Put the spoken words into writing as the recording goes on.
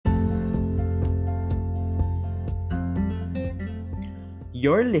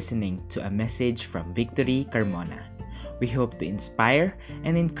You're listening to a message from Victory Carmona. We hope to inspire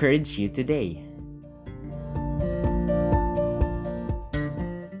and encourage you today.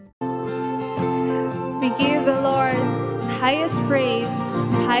 We give the Lord highest praise,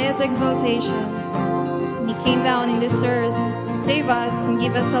 highest exaltation. He came down in this earth to save us and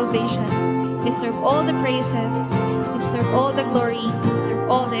give us salvation. He deserves all the praises, He deserves all the glory, He deserves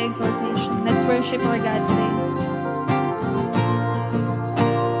all the exaltation. Let's worship our God today.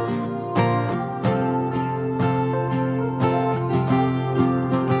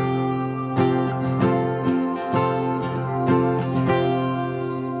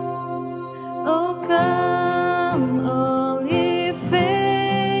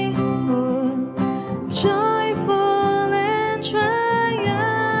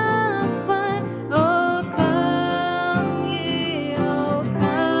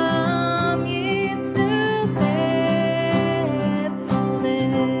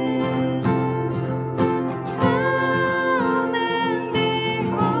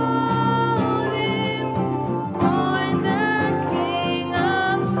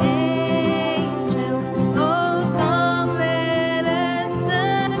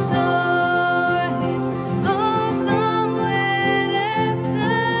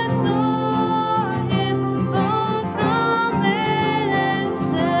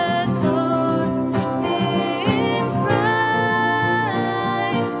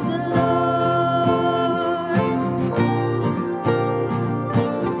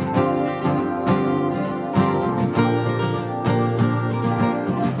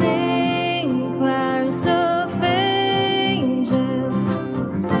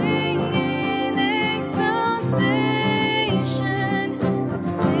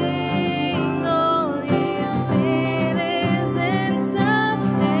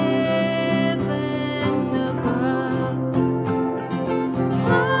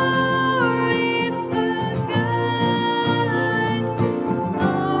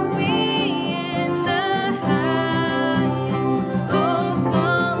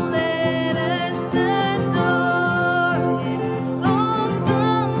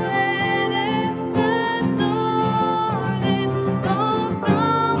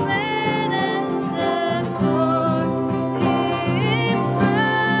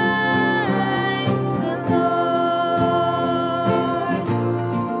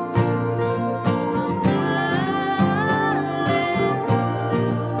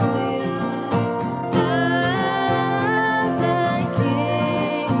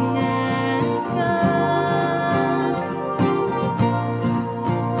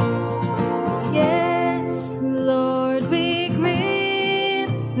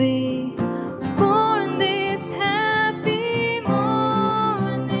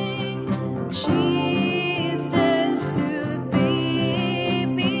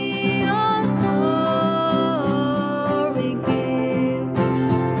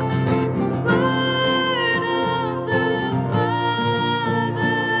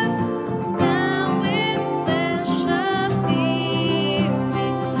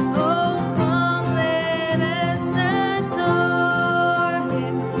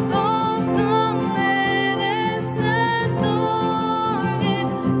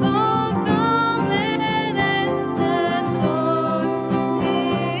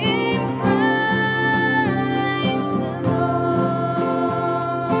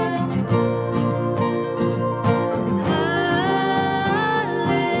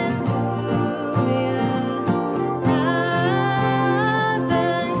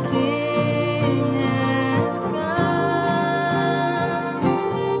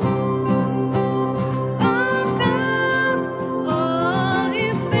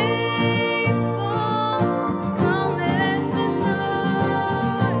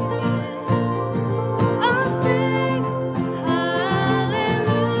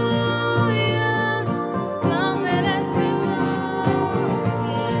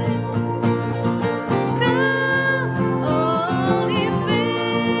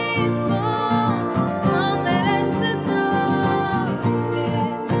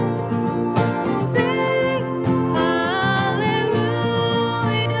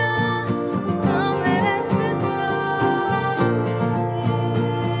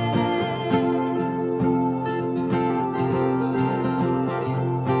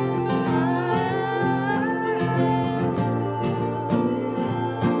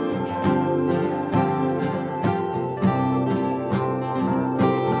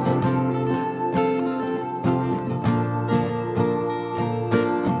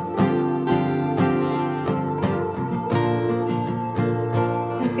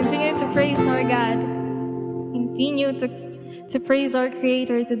 to praise our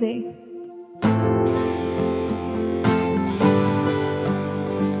Creator today.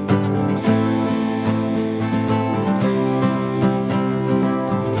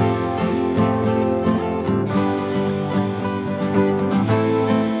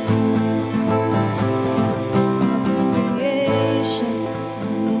 Creation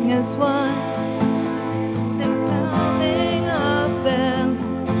sing as one, the coming of them.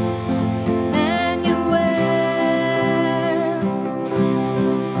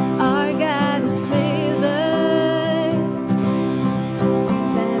 Our God is with us.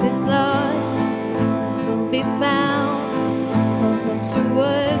 That is lost will be found. To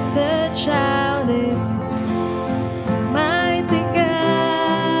us a child is mighty God.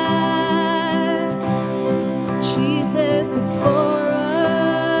 Jesus is for us.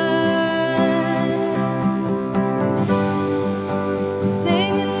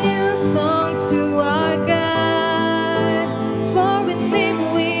 Sing a new song to our God, for in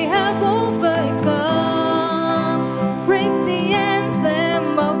Him we have overcome. Praise the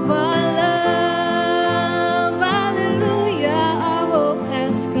anthem of our love. Hallelujah, our hope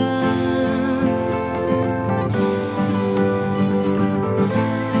has come.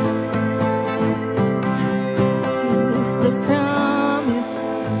 It's the promise,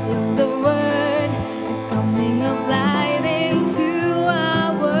 it's the word, the coming of light into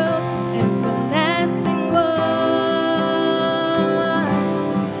our world, everlasting one.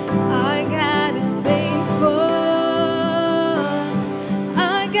 Our God is faithful.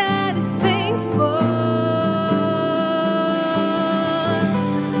 Our God is faithful.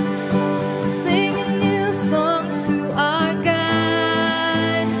 Sing a new song to our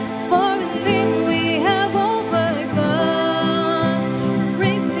God, for in Him we have overcome.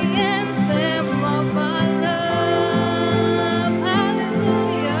 Praise the anthem of our love.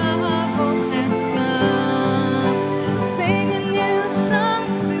 Hallelujah, our hope has come. Sing a new song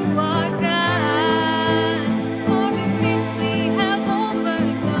to our God, for in Him we have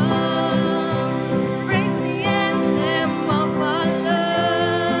overcome. Praise the anthem of our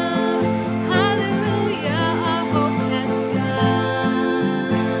love. Hallelujah, our hope has come.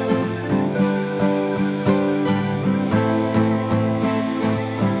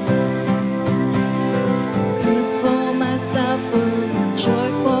 Peace for my suffering, joy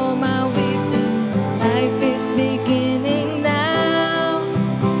for my weeping. Life is beginning now.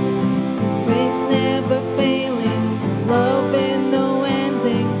 Grace never failing, love with no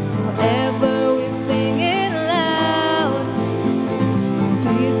ending. Forever we sing it loud.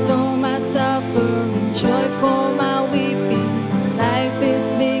 Peace for my suffering, joy for my weeping. Life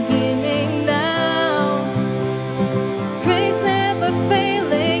is beginning now. Grace never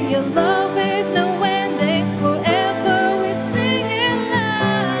failing, your love with no ending. Forever we sing it loud.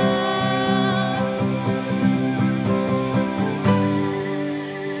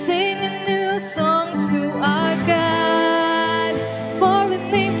 Sing a new song to our God, for in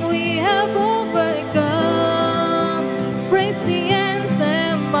Him we have overcome. Praise the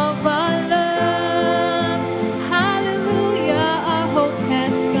anthem of our love. Hallelujah, our hope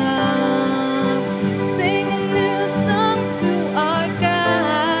has come. Sing a new song to our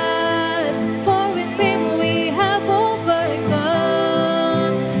God, for in Him we have overcome.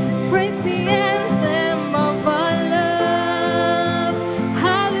 Praise the anthem of our love.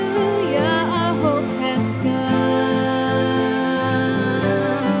 Hallelujah, our hope has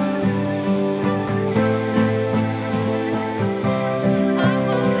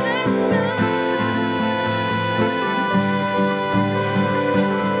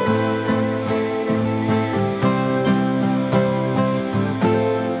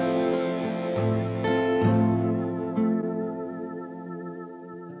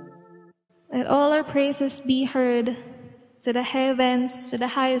Let all our praises be heard to the heavens, to the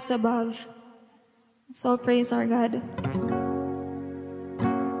highest above. So praise our God.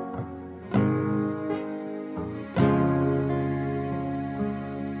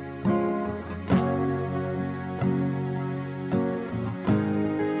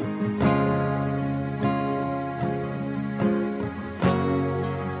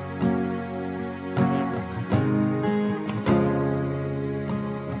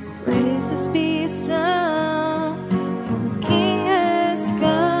 Praises be sung, for the King has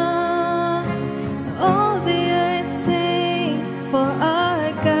come. All the earth sing for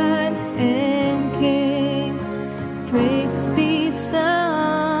our God and King. Praises be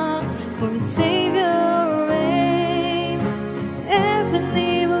sung, for the Savior reigns. Every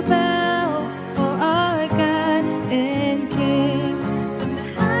knee will bow for our God and King. From the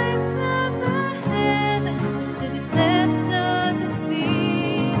heights of the heavens to the depths of the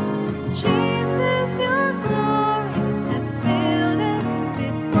sea, Jesus, your glory has filled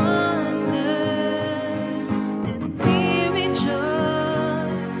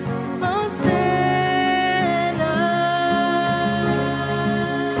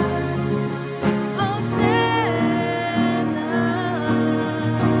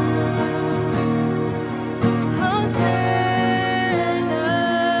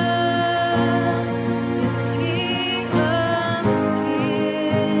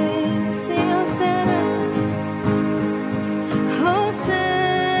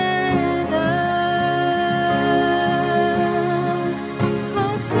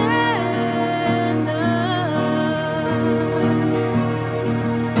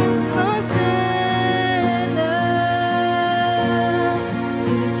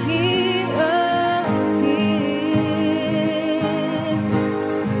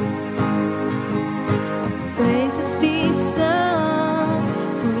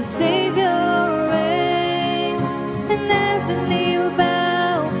our Savior reigns, and every knee will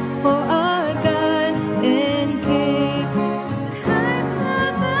bow for our God and King. The heights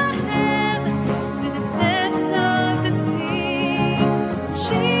of the heavens, to the depths of the sea,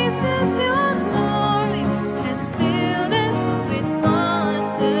 Jesus, your glory has filled us with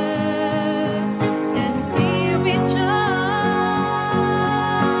wonder, and we rejoice.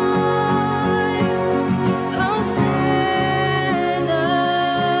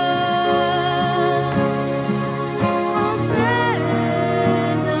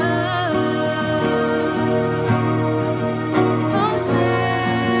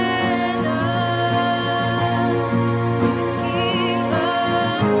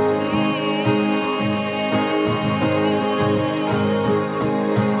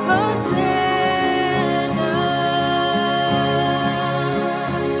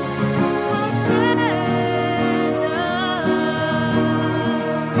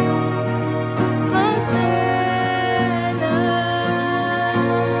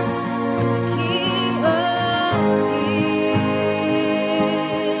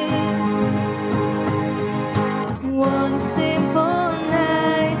 One simple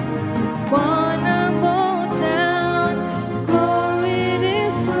night, one humble town, glory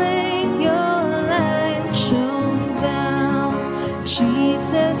displayed, your light shone down.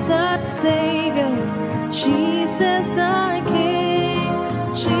 Jesus our Savior, Jesus our King,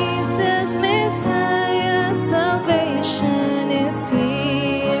 Jesus Messiah, salvation is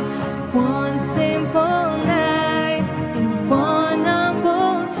here. One simple night in one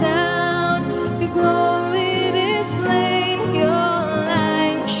humble town, the glory displayed, your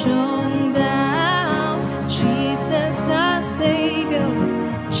light shone down. Jesus our Savior,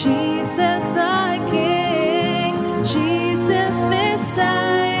 Jesus our King, Jesus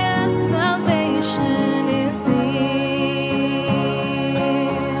Messiah, salvation is here.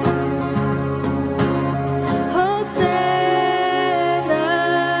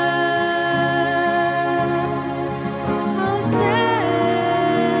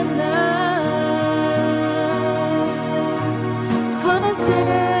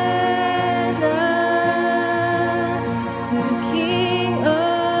 To the King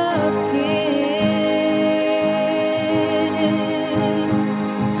of Kings,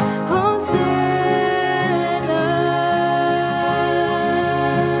 Hosanna,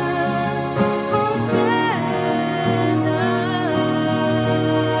 Hosanna,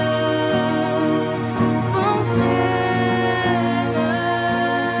 Hosanna,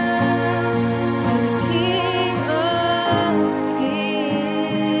 to the King of Kings.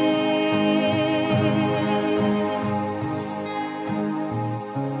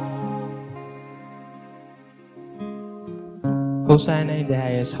 Hosanna in the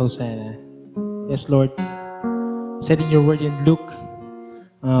highest, Hosanna. Yes, Lord. Said in your word in Luke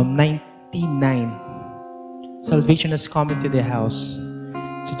 19:9, salvation has come into the house.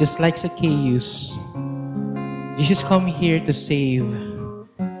 So just like Zacchaeus, Jesus come here to save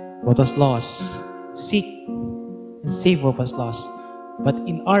what was lost, seek and save what was lost. But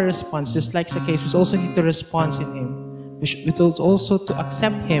in our response, just like Zacchaeus, we also need to respond in Him. We also to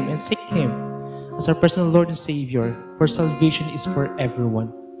accept Him and seek Him as our personal Lord and Savior, for salvation is for everyone.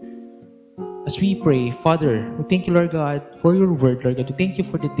 As we pray, Father, we thank you, Lord God, for your word, Lord God. We thank you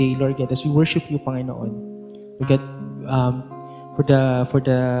for the day, Lord God, as we worship you, Panginoon. Lord God, for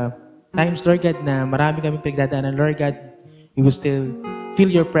the times, Lord God, na marami kaming pinagdadaanan, Lord God, we will still feel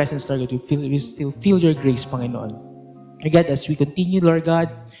your presence, Lord God. We still feel your grace, Panginoon. Lord God, as we continue, Lord God,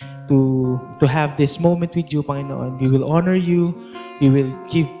 to have this moment with you, Panginoon, we will honor you. We will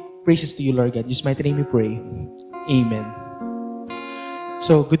give praises to you, Lord God. In Jesus' mighty name we pray. Amen.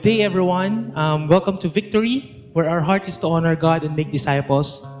 So, good day, everyone. Welcome to Victory, where our heart is to honor God and make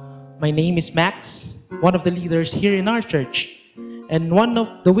disciples. My name is Max, one of the leaders here in our church. And one of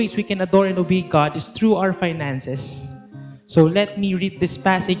the ways we can adore and obey God is through our finances. So, let me read this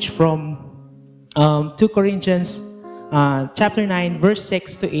passage from 2 Corinthians chapter 9, verse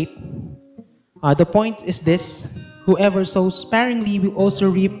 6 to 8. The point is this: whoever sows sparingly will also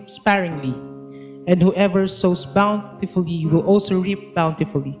reap sparingly, and whoever sows bountifully will also reap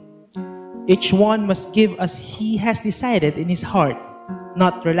bountifully. Each one must give as he has decided in his heart,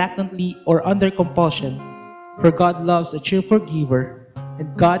 not reluctantly or under compulsion, for God loves a cheerful giver,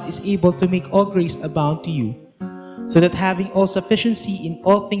 and God is able to make all grace abound to you, so that having all sufficiency in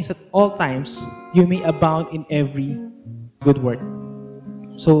all things at all times, you may abound in every good work.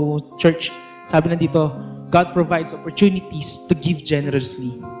 So, church, sabi nandito, God provides opportunities to give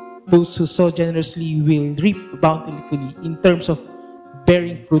generously. Those who sow generously will reap bountifully in terms of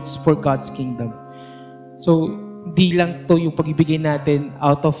bearing fruits for God's kingdom. So, Di lang to yung pagbibigay natin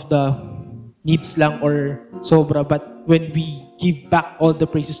out of the needs lang or sobra, but when we give back all the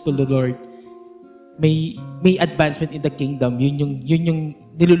praises to the Lord, may advancement in the kingdom. Yun yung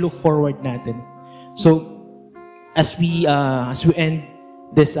nilulook forward natin. So as we end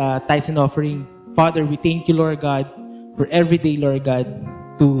this tithes and offering, Father, we thank you, Lord God, for every day, Lord God,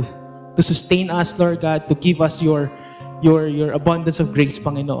 to sustain us, Lord God, to give us your abundance of grace,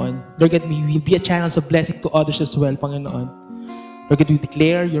 Panginoon. Lord God, may we be a channel of blessing to others as well, Panginoon. Lord God, we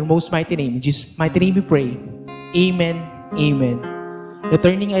declare your most mighty name. In Jesus' mighty name we pray. Amen. Amen.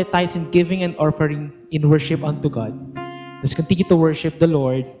 Returning our tithes and giving and offering in worship unto God. Let's continue to worship the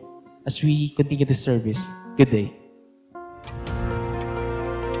Lord as we continue this service. Good day.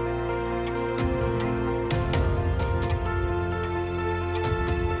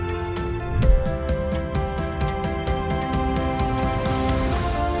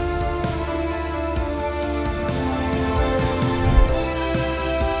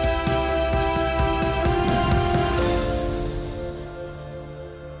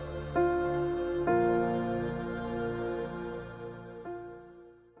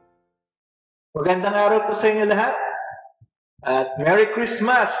 Magandang araw po sa inyo lahat at Merry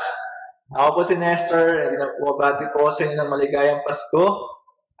Christmas! Ako po si Nestor and bumabati po sa inyo ng maligayang Pasko.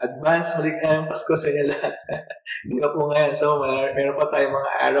 Advance maligayang Pasko sa inyo lahat. Hindi pa po ngayon, so meron pa tayong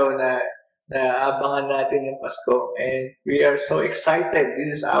mga araw na abangan natin yung Pasko. And we are so excited.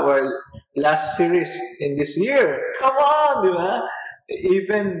 This is our last series in this year. Come on, di ba?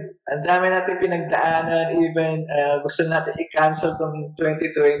 Even, ang dami natin pinagdaanan, even gusto natin i-cancel itong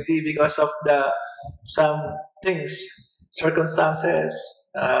 2020 because of some things, circumstances,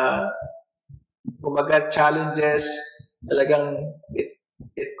 kumaga challenges, talagang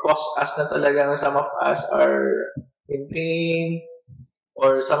it cost us na talagang some of us are in pain,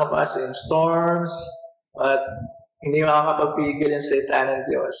 or some of us in storms, but hindi makakapagpigil yung salita ng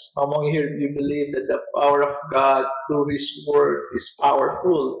Diyos. Among here, you believe that the power of God through His Word is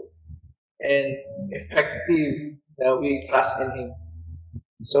powerful and effective, that we trust in Him.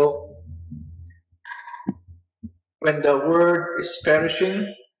 So, when the Word is perishing,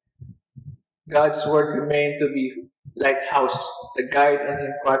 God's Word remains to be lighthouse, the guide and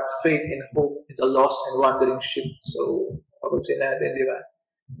impart faith and hope in the lost and wandering sheep. So, papansin natin, di ba?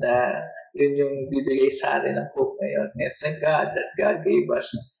 Na yun yung bibigay sa atin ng hope ngayon. And thank God that God gave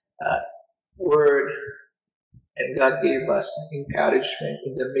us word and God gave us encouragement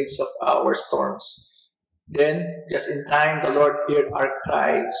in the midst of our storms. Then, just in time, the Lord heard our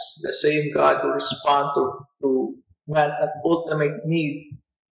cries. The same God who responds to man's ultimate need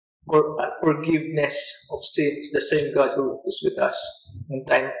for forgiveness of sins, the same God who is with us in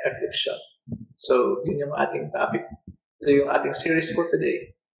time of affliction. So, yun yung ating topic. Ito yung ating series for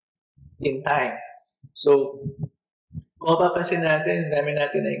today. In time. So, kung mapapansin natin, dami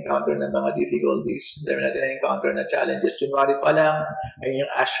natin na-encounter ng mga difficulties, dami natin na-encounter na challenges. January pa lang, ay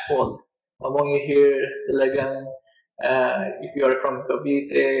yung ashfall. Among you here, talagang, if you're from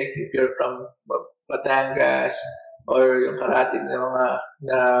Cavite, if you're from Batangas, or yung karating ng mga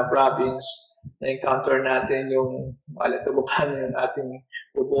province, na-encounter natin yung malatubukan yung ating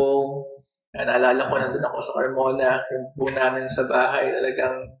bubong. Naalala ko, nandun ako sa Carmona, yung buong namin sa bahay,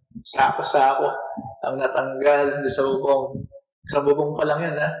 talagang sako-sako ang natanggal sa bubong. Sa bubong pa lang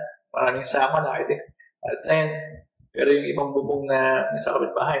yun, ha? Maraming sako na, I think, 10. Pero yung ibang bubong na sa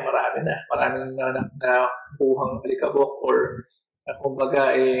kapitbahay, marami na. Maraming nakuhang alikabok or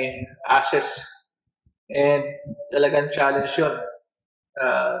kumbaga, ashes. And talagang challenge yun.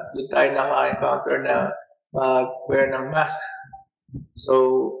 Doon tayo na ma-encounter na mag-wear ng mask.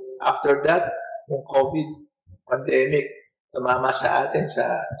 So, after that, yung COVID pandemic, tumama sa atin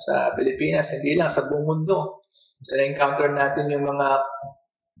sa Pilipinas, hindi lang sa buong mundo. So, na-encounter natin yung mga,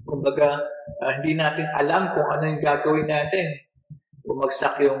 kumbaga, hindi natin alam kung ano yung gagawin natin.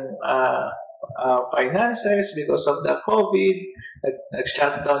 Bumagsak yung finances because of the COVID,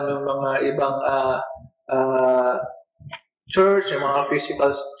 nag-shutdown yung mga ibang church, yung mga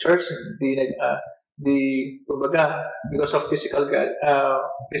physical church, kumbaga, because of physical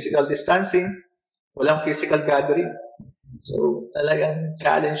distancing, walang physical gathering. So, talagang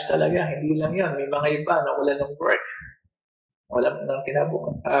challenge talaga. Hindi lang yan. May mga iba na wala ng work. Wala ng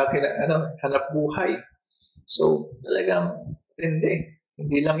hanap buhay. So, talagang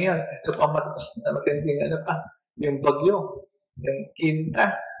hindi lang yan. Ito pa matinding yung bagyo, yung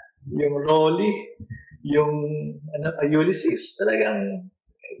Kinta, yung Rolly, yung Ulysses. Talagang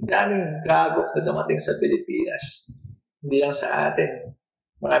daming gagok na dumating sa Pilipinas. Hindi lang sa atin.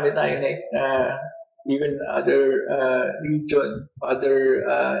 Marami tayong even other region, other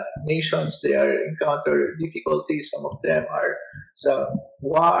nations, they are encounter difficulties. Some of them are sa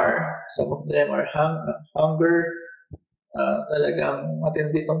war, some of them are hunger. Talagang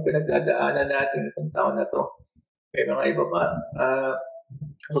matindi itong pinagdadaanan natin itong taon na to. May mga iba pa,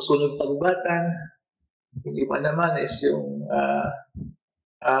 susunod pagubatan. Yung iba naman is yung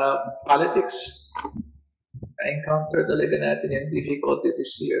politics. Na-encounter talaga natin yung difficulty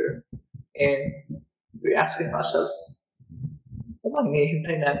this year. And we're asking ourselves, ano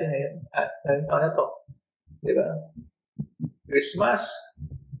hinihintay natin ngayon? Ngayong taon na to? Di ba? Christmas,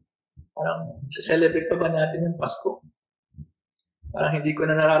 parang celebrate pa ba natin yung Pasko? Parang hindi ko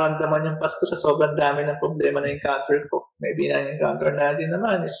na nararamdaman yung Pasko sa sobrang dami ng problema na encounter ko. Maybe na encounter natin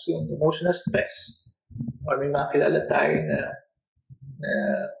naman is yung emotional stress. Or may makilala tayo na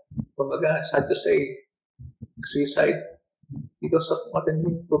kumbaga, sad to say, suicide because of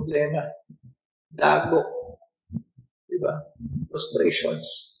matinding problema, dago, diba? Frustrations.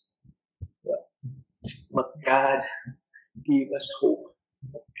 Diba? But God give us hope.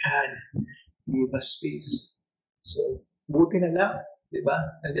 But God give us peace. So, buti na lang, diba?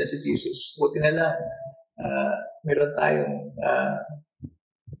 Nandiyan si Jesus. Buti na lang, meron tayong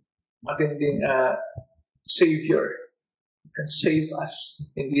matinding Savior who can save us,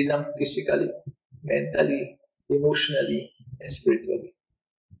 hindi lang physically, mentally, emotionally, and spiritually.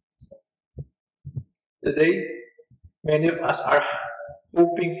 So, today, many of us are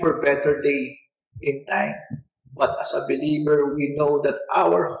hoping for a better day in time. But as a believer, we know that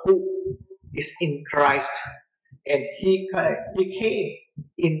our hope is in Christ. And He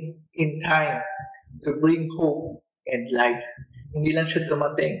came in time to bring hope and light. Hindi lang siya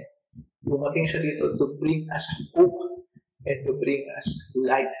dumating. Dumating siya dito to bring us hope and to bring us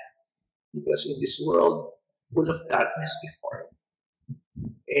light. Because in this world full of darkness before,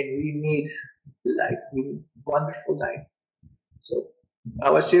 and we need light, we need wonderful light. So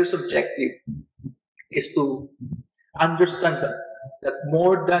our serious objective is to understand that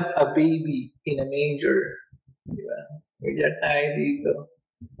more than a baby in a manger, diba?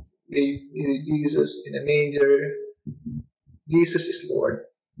 Jesus in a manger, Jesus is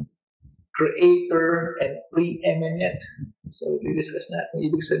Lord, Creator and preeminent. So, i-discuss natin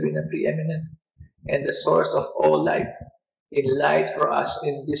ibig sabihin ng preeminent. And the source of all life. In light for us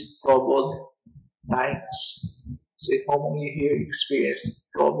in these troubled times. So, if among you here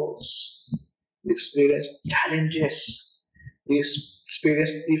experience troubles, you experience challenges, you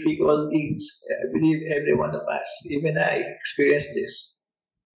experience difficulties, I believe every one of us, even I, experienced this.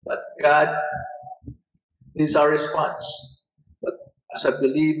 But God is our response. But as a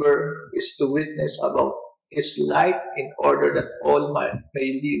believer, is to witness about His light in order that all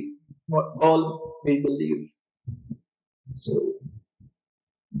may believe. So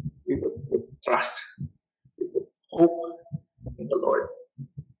we would trust, we would hope in the Lord.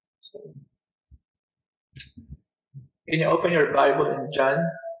 So, can you open your Bible in John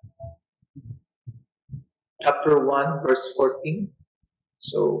chapter 1 verse 14?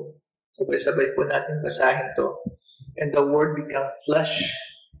 So sabay-sabay po natin basahin to. And the Word became flesh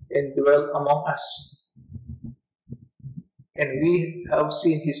and dwelt among us. And we have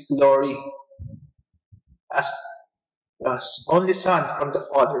seen His glory as the only Son from the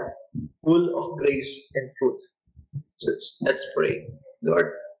Father, full of grace and truth. So let's pray.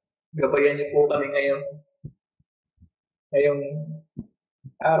 Lord, gabayan niyo po kami ngayong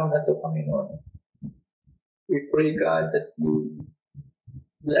araw na to, Panginoon. We pray, God, that you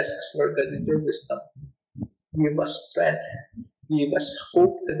bless us, Lord God, with your wisdom. Give us strength. Give us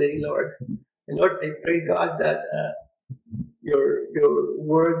hope today, Lord. And Lord, I pray, God, that your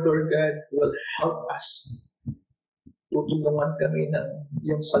word, Lord God, will help us. Tutulungan kami ng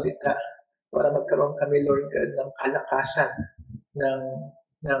iyong salita para magkaroon kami, Lord God, ng kalakasan, ng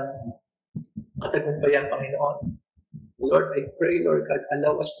katagumpayan, Panginoon. Lord, I pray, Lord God,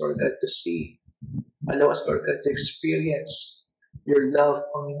 allow us, Lord God, to see. Allow us, Lord God, to experience your love,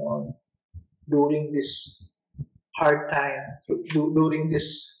 Panginoon, during this hard time, during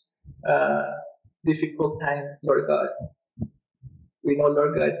this difficult time, Lord God. We know,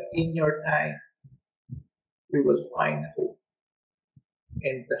 Lord God, in your time, we will find hope.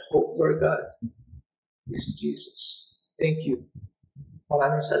 And the hope, Lord God, is Jesus. Thank you.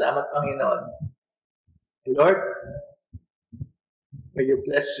 Maraming salamat, Panginoon. And Lord, may you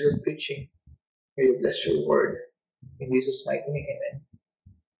bless your preaching. May you bless your word. In Jesus' mighty name, amen.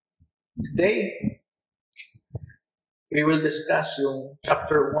 Today, we will discuss yung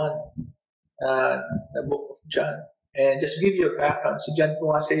chapter 1, the book of John. And just give you a background, si John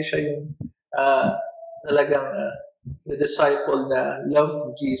po kasi siya yung talagang the disciple na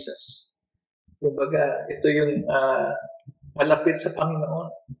loved Jesus. Kumbaga, ito yung malapit sa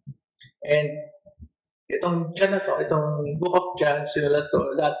Panginoon. And itong John na to, itong Book of John, sinulat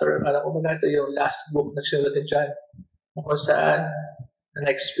to, kumbaga ito yung last book na sinulat ni John, kung saan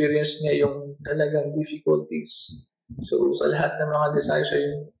na-experience niya yung talagang difficulties. So, sa lahat ng mga desires siya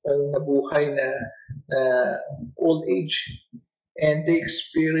yung nabuhay na old age. And they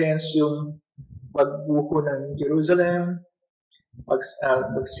experience yung pagbuho ng Jerusalem,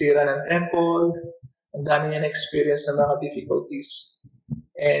 pagsira ng temple, ang dami niya na-experience ng mga difficulties.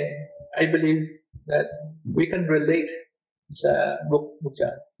 And I believe that we can relate sa book ni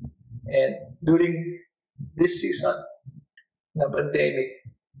John. And during this season ng pandemic,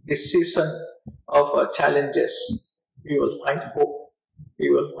 this season of challenges, we will find hope, we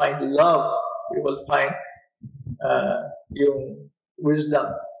will find love, we will find yung wisdom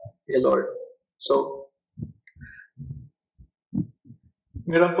ni Lord. So,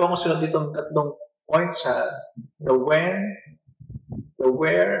 meron po akong sunod ditong tatlong points sa the when, the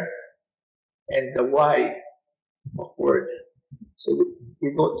where, and the why of word. So,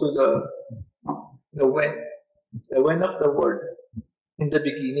 we go to the when. The when of the word in the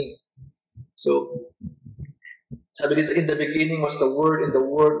beginning. So, sabi dito, in the beginning was the Word, and the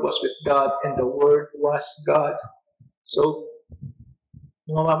Word was with God, and the Word was God. So,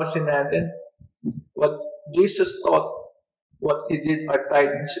 kung mapapansin natin, what Jesus taught, what He did are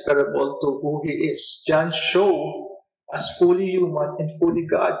tied inseparable to who He is. John showed as fully human and fully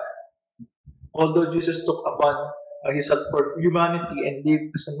God. Although Jesus took upon His humanity and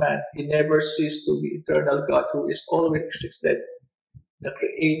lived as a man, He never ceased to be eternal God who is always existed, the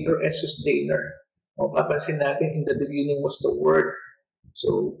Creator and Sustainer. Mapapansin natin, in the beginning was the Word.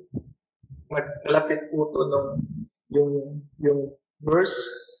 So, magkalapit po ito yung verse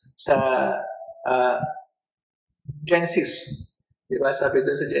sa Genesis. Diba? Sabi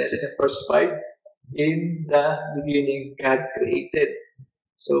doon sa Genesis verse 5, in the beginning, God created.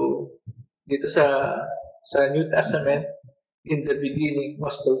 So, dito sa New Testament, in the beginning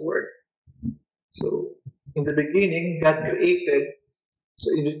was the Word. So, in the beginning, God created. So,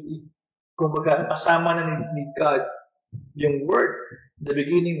 kumbaga, kasama na ni God yung Word. The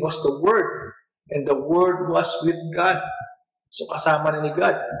beginning was the Word, and the Word was with God. So, kasama na ni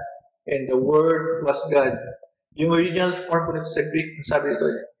God, and the Word was God. Yung original form po nito sa Greek, sabi ito,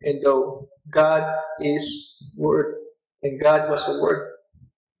 and the God is Word, and God was the Word.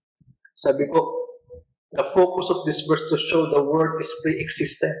 Sabi ko, the focus of this verse to show the Word is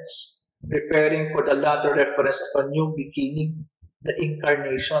pre-existence, preparing for the latter reference of a new beginning, the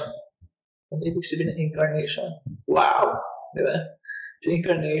incarnation. Ano ibig sabihin ng incarnation? Wow! Di ba? Yung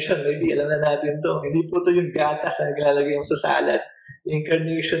incarnation, maybe alam na natin to. Hindi po to yung gatas na naglalagay mo sa salad. Yung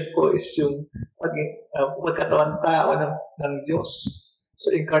incarnation po is yung pagkatawan tao ng Diyos.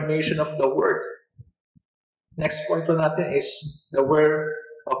 So, incarnation of the Word. Next point po natin is the word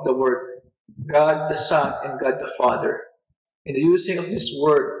of the Word. God the Son and God the Father. In the using of this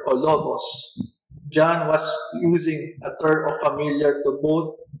word, or logos, John was using a term familiar to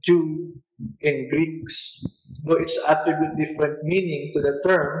both Jew and Greeks, though its attribute different meaning to the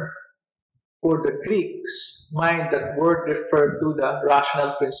term. For the Greeks, mind that word referred to the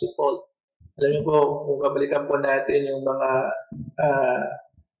rational principle. Alam niyo po, kung babalikan po natin yung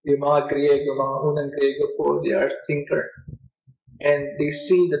mga Griego, mga unang Griego po, they are thinker. And they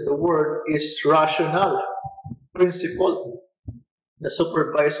see that the word is rational principle, the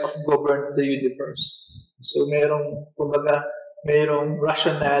supervise of govern the universe. So merong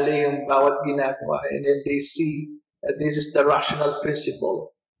rationale yung bawat ginagawa, and then they see that this is the rational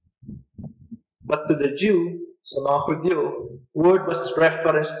principle. But to the Jew, sa mga Hudyo, word was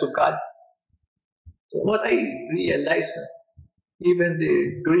reference to God. So what I realized, even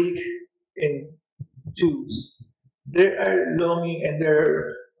the Greek and Jews, they are longing and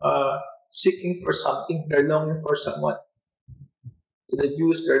they're seeking for something. They're longing for someone. To the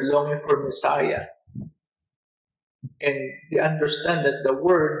Jews, they're longing for Messiah. And they understand that the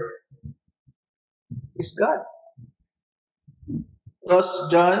Word is God.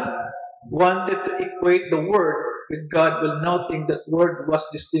 Thus, John wanted to equate the Word with God while noting that Word was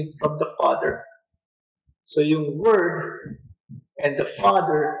distinct from the Father. So yung Word and the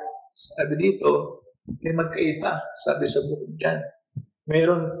Father, sabi dito, ay magkaiba, sabi sa book John.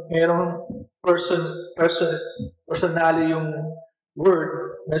 Merong personality yung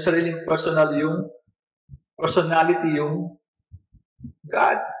Word, may sariling personality yung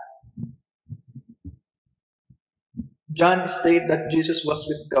God. John stated that Jesus was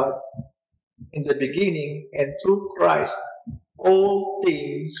with God in the beginning, and through Christ, all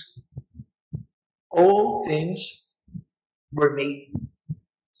things were made.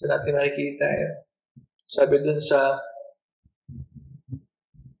 So natin nakikita yan. Sabi dun sa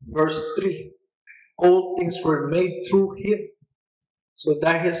verse 3, all things were made through Him. So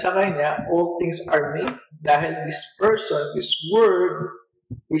dahil sa Kanya, all things are made. Dahil this person, this Word,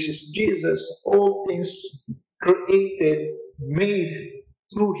 which is Jesus, all things created, made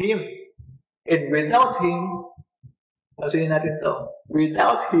through Him. And without Him, pansinin natin to,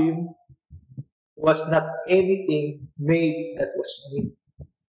 without Him was not anything made that was made.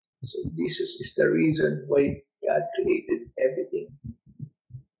 So Jesus is the reason why God created everything.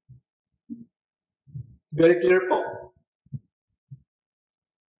 Very clear po.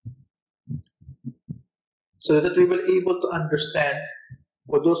 So that we will able to understand,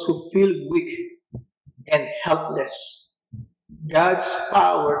 for those who feel weak and helpless, God's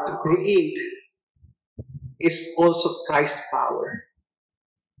power to create is also Christ's power.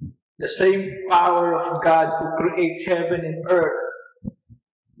 The same power of God who create heaven and earth,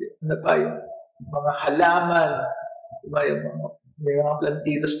 ano ba yung mga halaman, may mga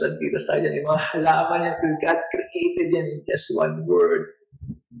plantitos tayo dyan, yung mga halaman yan, God created yan in just one word.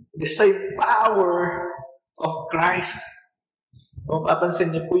 The same power of Christ. Kung papansin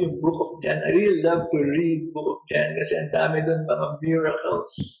niyo po yung book of John, I really love to read book of John kasi ang dami doon mga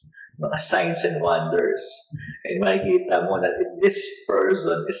miracles, mga signs and wonders. And makikita mo that this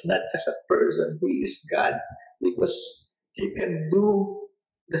person is not just a person, he is God because he can do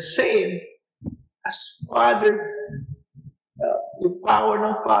the same as Father, yung power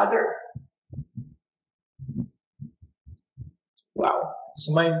ng Father. Wow, it's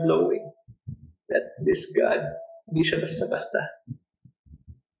mind-blowing that this God, hindi siya basta-basta.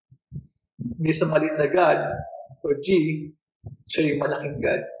 Hindi sa maliit na God, or G, siya yung malaking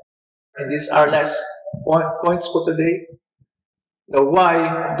God. And this is our last points for today. The why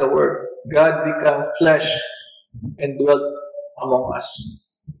of the word. God became flesh and dwelt among us.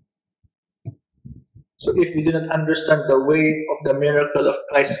 So if we do not understand the way of the miracle of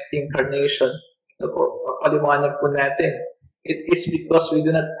Christ's incarnation, ito po, paliwanag po natin, it is because we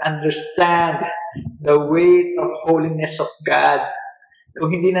do not understand the way of holiness of God. Kung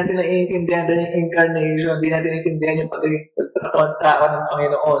hindi natin naiintindihan yung incarnation, hindi natin naiintindihan yung pagkakataon-tao ng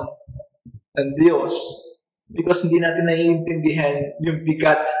Panginoon, ng Diyos, because hindi natin naiintindihan yung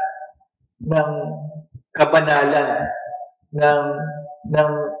bigat ng kabanalan, ng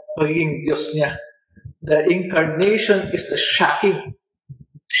pagiging Diyos niya. The incarnation is the shocking.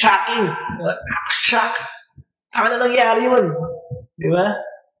 Shock. Ano nangyari yun? Di ba?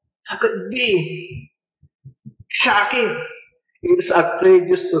 How could it be? Shocking. It is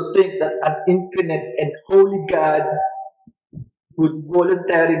outrageous to think that an infinite and holy God would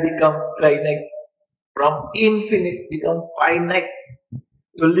voluntarily become finite. From infinite become finite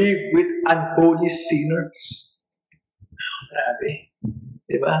to live with unholy sinners. Grabe.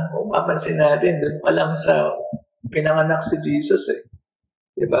 Diba? Kung mapansin natin, doon pa lang sa pinanganak si Jesus eh.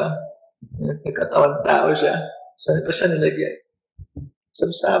 Diba? Nagkatawang tao siya. Saan pa siya nilagay?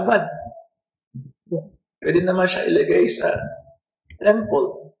 Sa saban. Pwede naman siya ilagay sa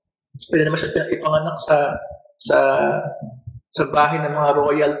temple. Pwede naman siya ipanganak sa bahay ng mga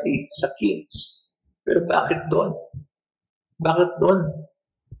royalty, sa kings. Pero bakit doon? Bakit doon?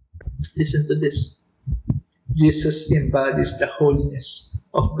 Listen to this. Jesus embodies the holiness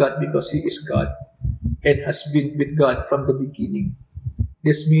of God because He is God and has been with God from the beginning.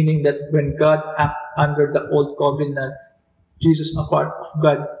 This meaning that when God acted under the old covenant, Jesus, a part of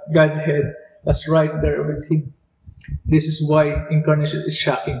Godhead, was right there with Him. This is why incarnation is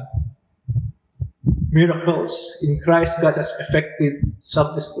shocking. Miracles in Christ God has effected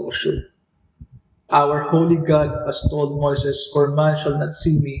self-disclosure. Our holy God has told Moses, "For man shall not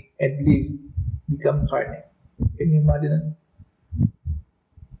see me and live," become carnate. Can you imagine?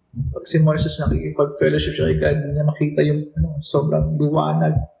 Pag si Moses nakikipag-fellowship siya kay God, hindi niya makita yung sobrang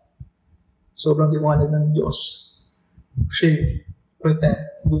liwanag. Sobrang liwanag ng Diyos. Kasi, doon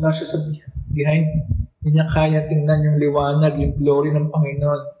na siya sa behind. Hindi niya kaya tingnan yung liwanag, yung glory ng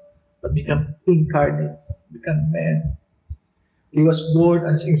Panginoon. But become incarnate, become man. He was born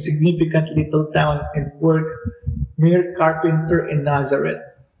in an insignificant little town and worked mere carpenter in Nazareth.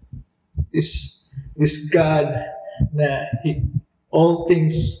 This God na all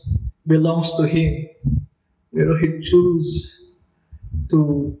things belongs to Him. Pero He chose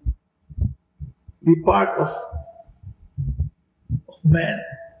to be part of man,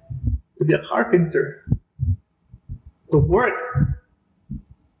 to be a carpenter, to work.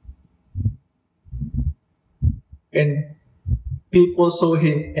 And people saw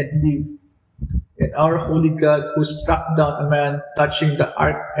Him and lived. And our holy God who struck down a man touching the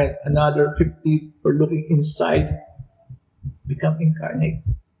ark and another 50 for looking inside become incarnate.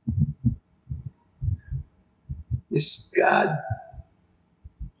 This God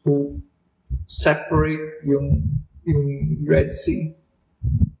who separate yung Red Sea.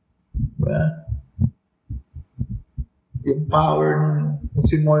 Diba? Yung power ng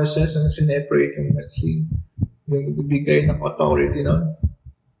si Moses ang sineparate yung Red Sea. Yung bibigay ng authority nun.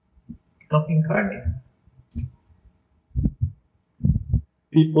 Ikaw incarnate.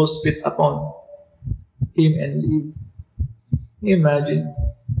 People spit upon him and live. Imagine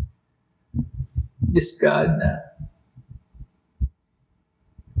this God na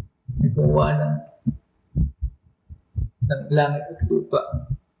nagawa ng langit at lupa,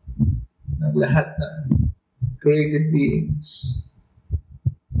 ng lahat ng created beings,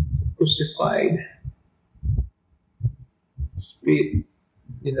 crucified, spit,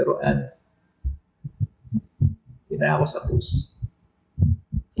 dinaruan, tinako sa krus,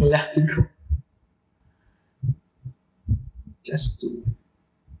 ilatigo, just to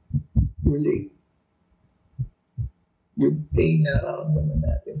relate yung pain na nararamdaman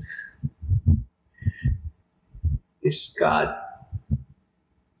natin. This God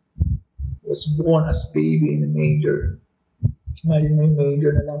was born as baby in a manger. Imagine may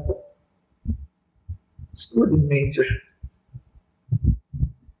manger na lang po. It's good in manger.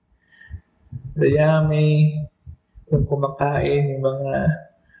 Dayami, yung kumakain,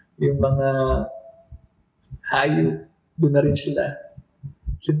 yung mga hayop, doon na rin sila.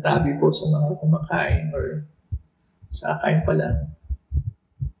 Sintabi po sa mga kumakain or sa kain pa lang.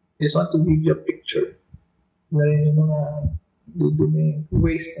 I just want to give you a picture. Na rin yung mga dudumi,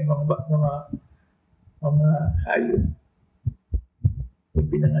 waste ng mga hayop. Yung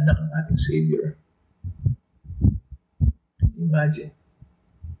pinanganak ng ating Savior. Imagine.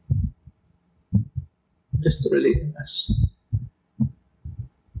 Just to relate in us.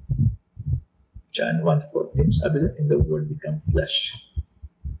 John 1:14, sabi that in the Word become flesh.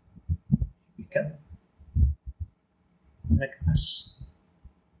 Become like us.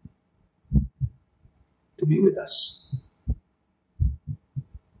 To be with us.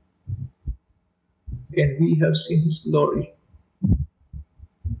 And we have seen His glory.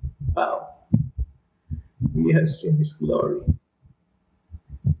 Wow. We have seen His glory.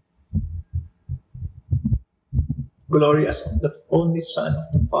 Glory as the only Son of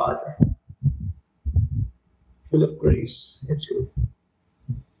the Father, full of grace and truth.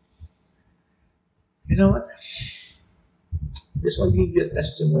 You know what? This will give you a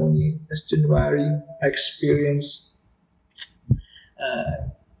testimony, experience.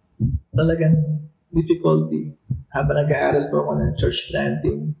 Talagang difficulty. Habang nag-aaral po ako ng church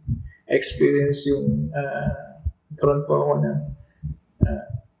planting, experience yung karoon po ako ng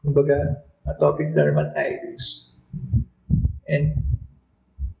kumbaga atopic dermatitis. And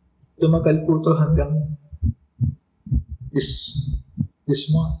tumagal po to hanggang this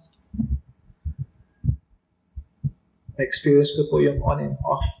month. Na-experience ko po yung on and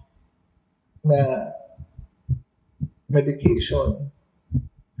off na medication.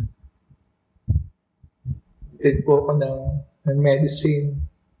 Take po ako ng medicine.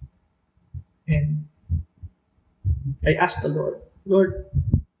 And I asked the Lord, Lord,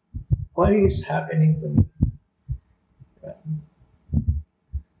 what is happening to me?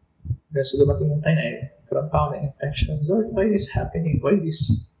 So dumating yung time na karoon pa ako ng infection. Lord, why is happening? Why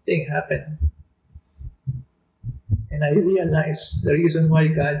this thing happened? And I realized the reason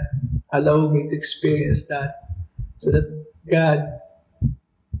why God allowed me to experience that, so that God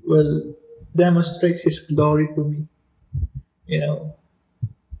will demonstrate His glory to me. You know,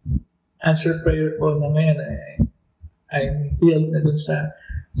 answer prayer po na ngayon, I'm healed na dun sa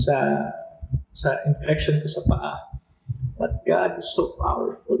infection ko sa paa. But God is so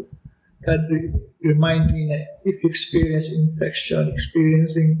powerful. God remind me that if you experience infection,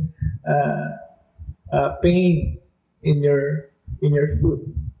 experiencing pain in your foot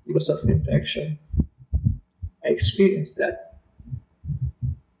because of infection, I experienced that.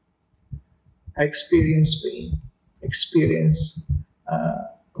 I experienced pain.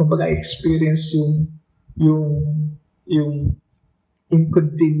 Kumbaga I experienced yung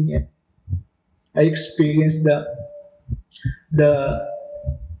inconvenient. I experienced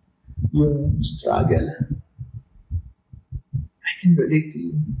yung struggle. I can relate to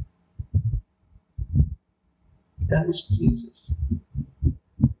you. That is Jesus. You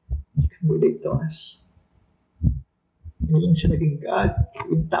can relate to us. Hindi lang siya naging God,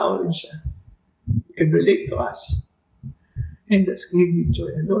 yung tao rin siya. You can relate to us. And that's giving me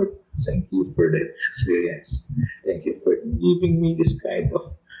joy. And Lord, thank you for that experience. Thank you for giving me this kind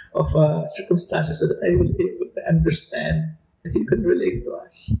of circumstances so that I will be able to understand that you can relate to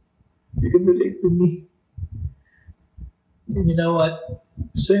us. You can relate to me. And you know what?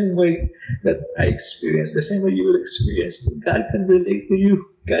 Same way that I experienced, the same way you will experience, God can relate to you.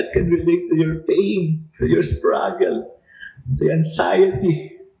 God can relate to your pain, to your struggle, to your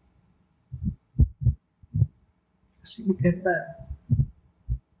anxiety. Kasi He came back.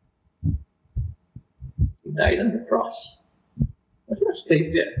 He died on the cross. But not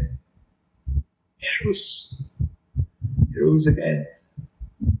stay there. He rose. He rose again.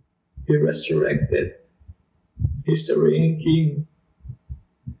 He resurrected. He's the reigning King.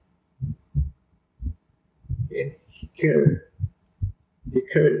 And He cared. He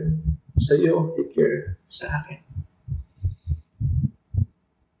cared sa'yo. He cared sa akin.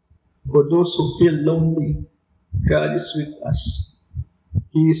 For those who feel lonely, God is with us.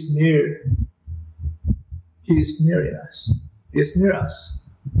 He is near. He is near in us. He is near us.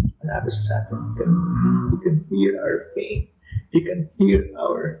 Malapit sa atin. He can hear our pain. He can hear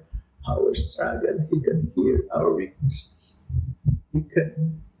our struggle. He can hear our weaknesses. He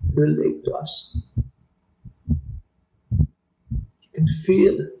can relate to us. He can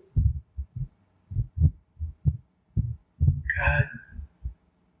feel God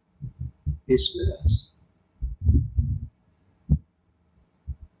is with us.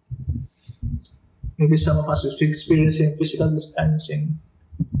 Maybe some of us will be experiencing physical distancing.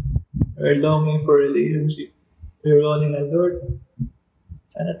 We're longing for a relationship. We're rolling on, Lord,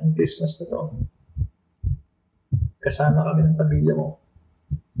 sana itong Christmas na to, kasama kami ng pamilya mo.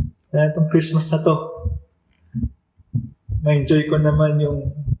 Sana itong Christmas na to, ma-enjoy ko naman yung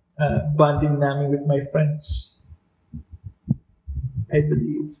bonding namin with my friends. I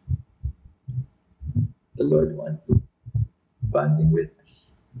believe the Lord wants to bonding with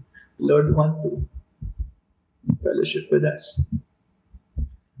us. The Lord wants to fellowship with us.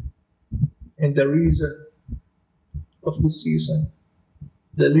 And the reason of this season,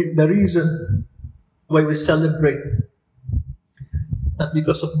 the reason why we celebrate, not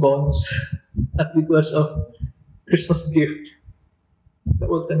because of bonus, not because of Christmas gift, the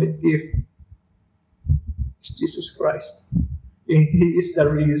ultimate gift is Jesus Christ. And He is the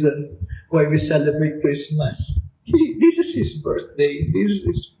reason why we celebrate Christmas. This is His birthday. This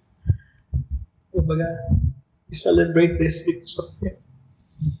is, we celebrate this because of Him.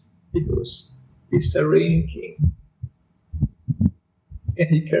 Because He's the reigning King. And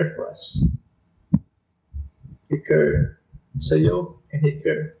He cares for us. He cares sa'yo and He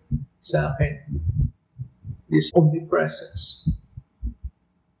cares sa akin. This omnipresence,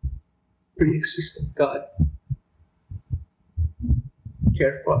 pre-existent God,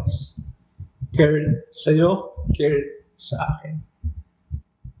 care for us. Care sa'yo, care sa akin.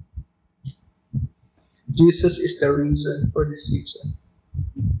 Jesus is the reason for this season.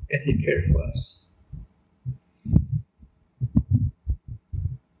 And He cares for us.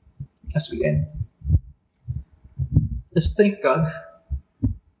 As we end, let's thank God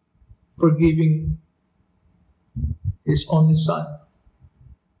for giving His only Son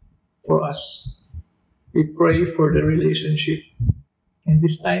for us. We pray for the relationship. And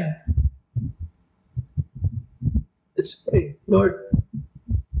this time, let's pray. Lord,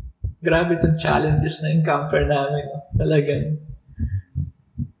 grabe itong challenges na encounter namin. Talagang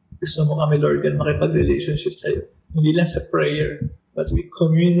gusto mo kami, Lord, gan makipag-relationship sa'yo. Hindi lang sa prayer, but we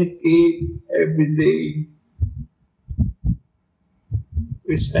communicate every day.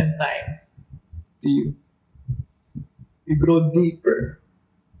 We spend time to you. We grow deeper.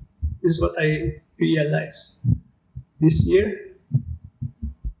 This is what I realized. This year,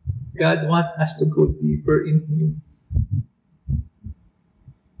 God wants us to go deeper in Him.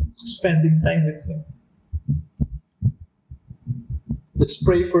 Spending time with Him. Let's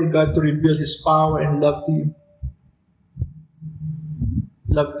pray for God to reveal His power and love to you.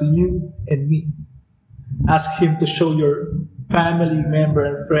 Love to you and me. Ask Him to show your family member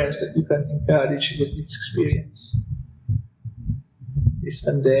and friends that you can encourage with this experience. This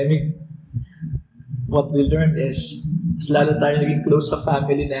pandemic, what we learned is, mas lalo tayo naging close sa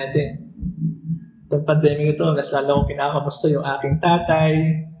family natin. Itong pandemic ito, mas lalo akong kinakamusta yung aking tatay,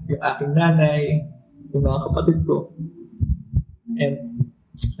 yung aking nanay, yung mga kapatid ko. And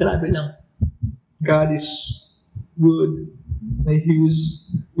grabe lang. God is good.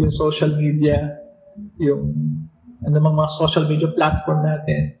 Na-use yung social media, yung anumang mga social media platform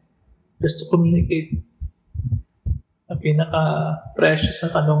natin just to communicate. Ang pinaka-precious na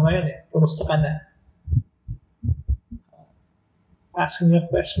tanong ngayon kumusta ka na? Asking you a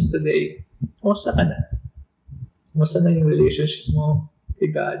question today, kumusta ka na? Kumusta na yung relationship mo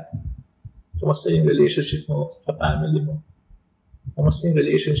kay God? Kumusta yung relationship mo sa family mo? Kumusta yung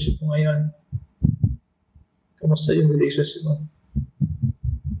relationship mo ngayon? Kumusta yung relationship mo?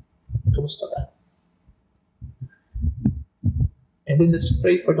 Kumusta ka? then let's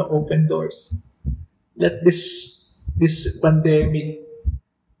pray for the open doors. Let this pandemic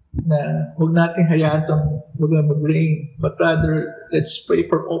na huwag natin hayaan itong mag-reign, but rather, let's pray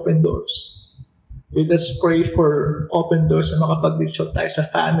for open doors. Let's pray for open doors na makapag-reach out tayo sa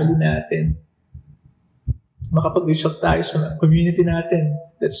family natin. Makapag-reach out tayo sa community natin.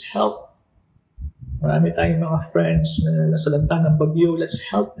 Let's help. Marami tayong mga friends na nasalanta ng bagyo. Let's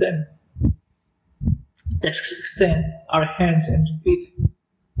help them. Let's extend our hands and feet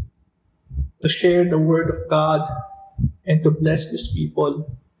to share the word of God and to bless these people.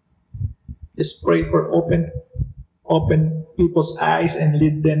 Let's pray for open people's eyes and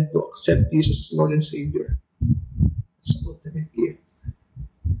lead them to accept Jesus as Lord and Savior. It's the ultimate gift.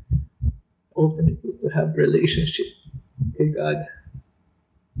 Ultimate gift to have relationship with God.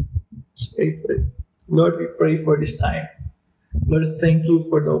 Let's pray for it. Lord, we pray for this time. Lord, thank you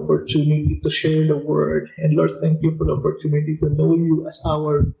for the opportunity to share the word. And Lord, thank you for the opportunity to know you as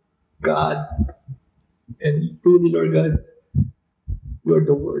our God. And truly, Lord God, you are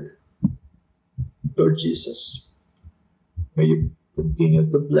the word. Lord Jesus, may you continue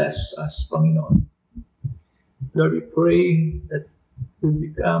to bless us, Panginoon. Lord, we pray that we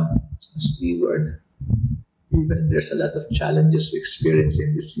become a steward. Even there's a lot of challenges we experience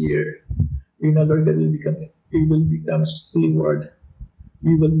in this year. We know, Lord God, we will become steward.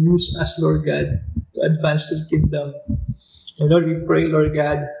 We will use us, Lord God, to advance the kingdom. And Lord, we pray, Lord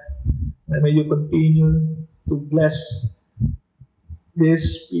God, that may you continue to bless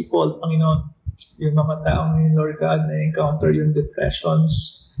these people, Panginoon. Yung mga taong yun, Lord God, na encounter yung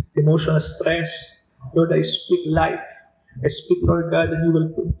depressions, emotional stress. Lord, I speak life. I speak, Lord God, that you will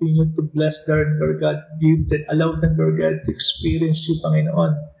continue to bless them, Lord God. Give them, allow them, Lord God, to experience you,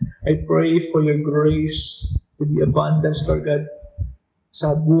 Panginoon. I pray for your grace to be abundance, Lord God,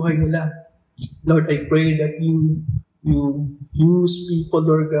 sa buhay nila. Lord, I pray that you use people,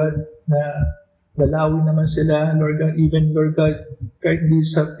 Lord God, na lalawin naman sila, Lord God, even, Lord God, kahit hindi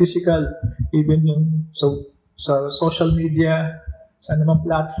sa physical, even yung sa social media, sa namang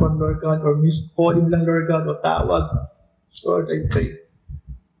platform, Lord God, or calling lang, Lord God, o tawag. Lord, I pray,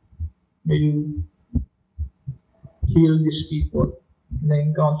 may you heal these people na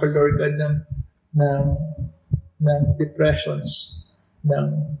encounter, Lord God, ng depressions,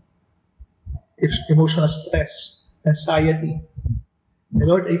 ng emotional stress, anxiety. And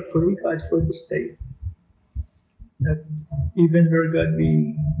Lord, I pray, God, for this day, that even, Lord God,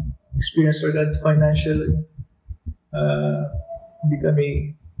 we experience, Lord God, financially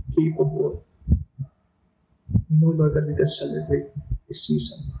becoming capable. We know, Lord God, we can celebrate this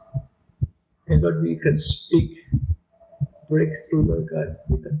season. And Lord, we can speak breakthrough, Lord God.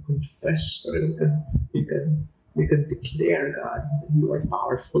 We can confess, Lord, we can declare, God, that you are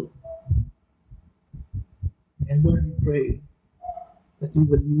powerful. And Lord, we pray that you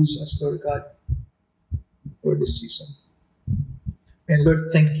will use us, Lord God, for this season. And Lord,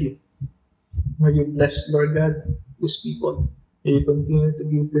 thank you. May you bless, Lord God, these people. May you continue to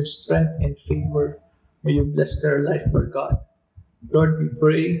give them strength and favor. May you bless their life, Lord God. Lord, we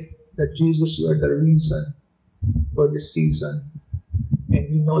pray that Jesus, you are the reason for this season. And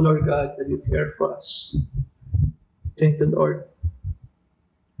we know, Lord God, that you care for us. Thank you, Lord.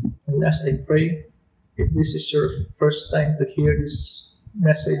 And last, I pray, if this is your first time to hear this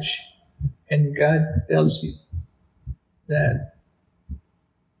message, and God tells you that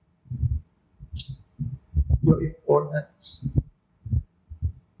you're important,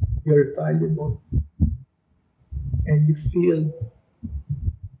 you're valuable, and you feel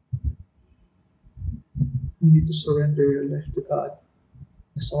you need to surrender your life to God.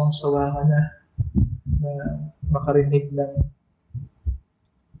 Nasawang-sawa ka na makarinig ng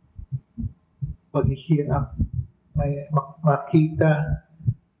paghihirap, may makita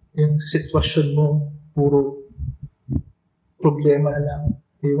yung sitwasyon mo, puro problema na lang.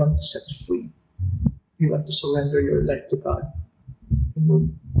 You want to set free. You want to surrender your life to God. Can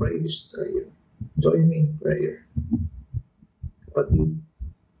you pray this prayer? Join me in prayer. Kapatid,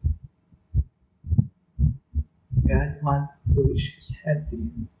 God wants to reach His hand to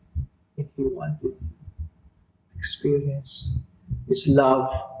you if He wanted to experience His love.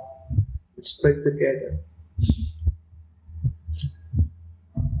 Let's pray together.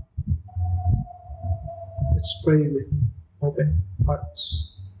 Let's pray with open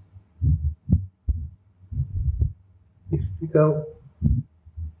hearts. If ikaw,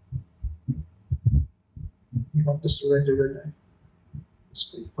 you want to surrender your life, let's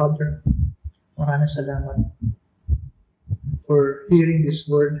pray. Father, maraming salamat for hearing this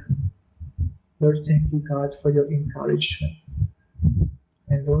word. Lord, thank you, God, for your encouragement.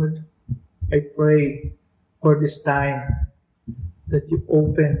 And Lord, I pray for this time that you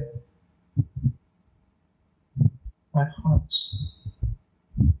open my hearts.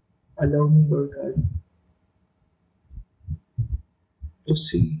 Allow me, Lord God, to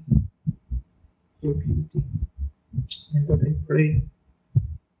see your beauty. And Lord, I pray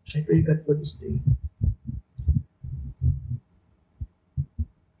God for this day.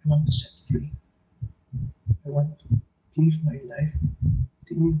 I want to set free. I want to give my life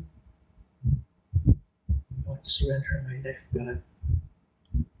to you. I want to surrender my life, God.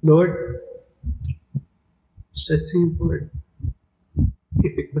 Lord, you said to your word,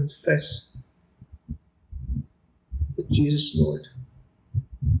 if we confess that Jesus is Lord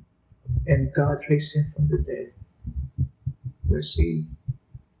and God raised him from the dead, we're saved.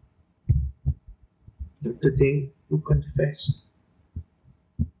 Lord, today we confess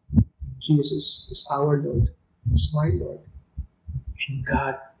Jesus is our Lord, is my Lord, and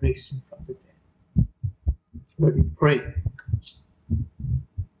God raised him from the dead. Lord, we pray.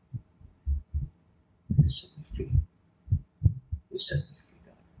 You set me free. You set me free,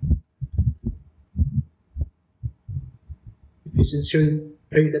 God. If you sincerely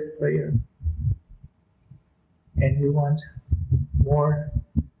pray that prayer and you want more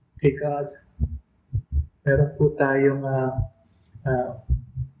kay God, meron po tayong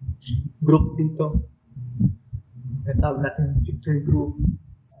group dito. Tawag natin victory group.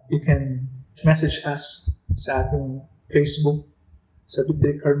 You can message us sa ating Facebook, sa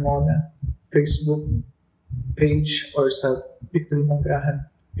Victory Carmona Facebook page, or sa Victory Manggahan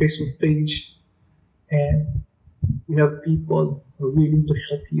Facebook page. And we have people who are willing to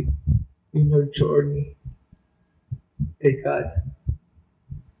help you in your journey kay God.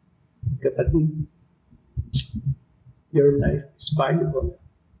 Kapatid, your life is valuable.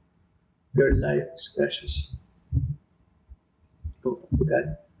 Your life is precious. Go to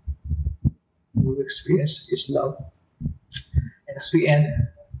God. You will experience His love. And as we end,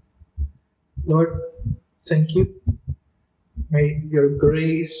 Lord, thank you. May your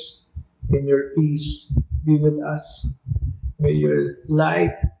grace and your peace be with us. May your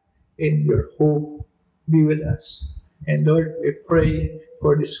light and your hope be with us. And Lord, we pray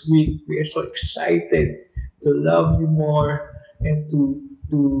for this week. We are so excited to love you more and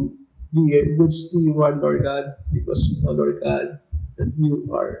to be a good steward, Lord God, because we know, Lord God, that you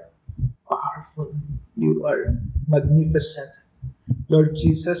are powerful. You are magnificent. Lord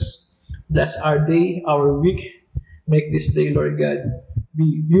Jesus, bless our day, our week. Make this day, Lord God,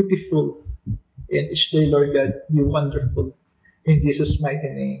 be beautiful. And each day, Lord God, be wonderful. In Jesus'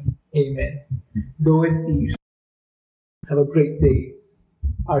 mighty name, amen. Go in peace. Have a great day.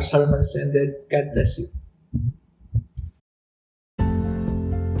 Our sermon is ended. God bless you.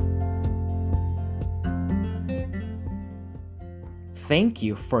 Thank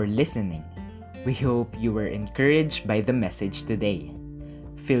you for listening. We hope you were encouraged by the message today.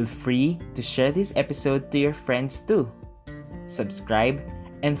 Feel free to share this episode to your friends too. Subscribe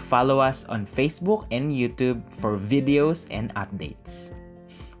and follow us on Facebook and YouTube for videos and updates.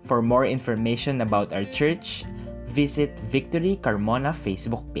 For more information about our church, visit Victory Carmona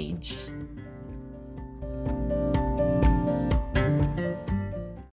Facebook page.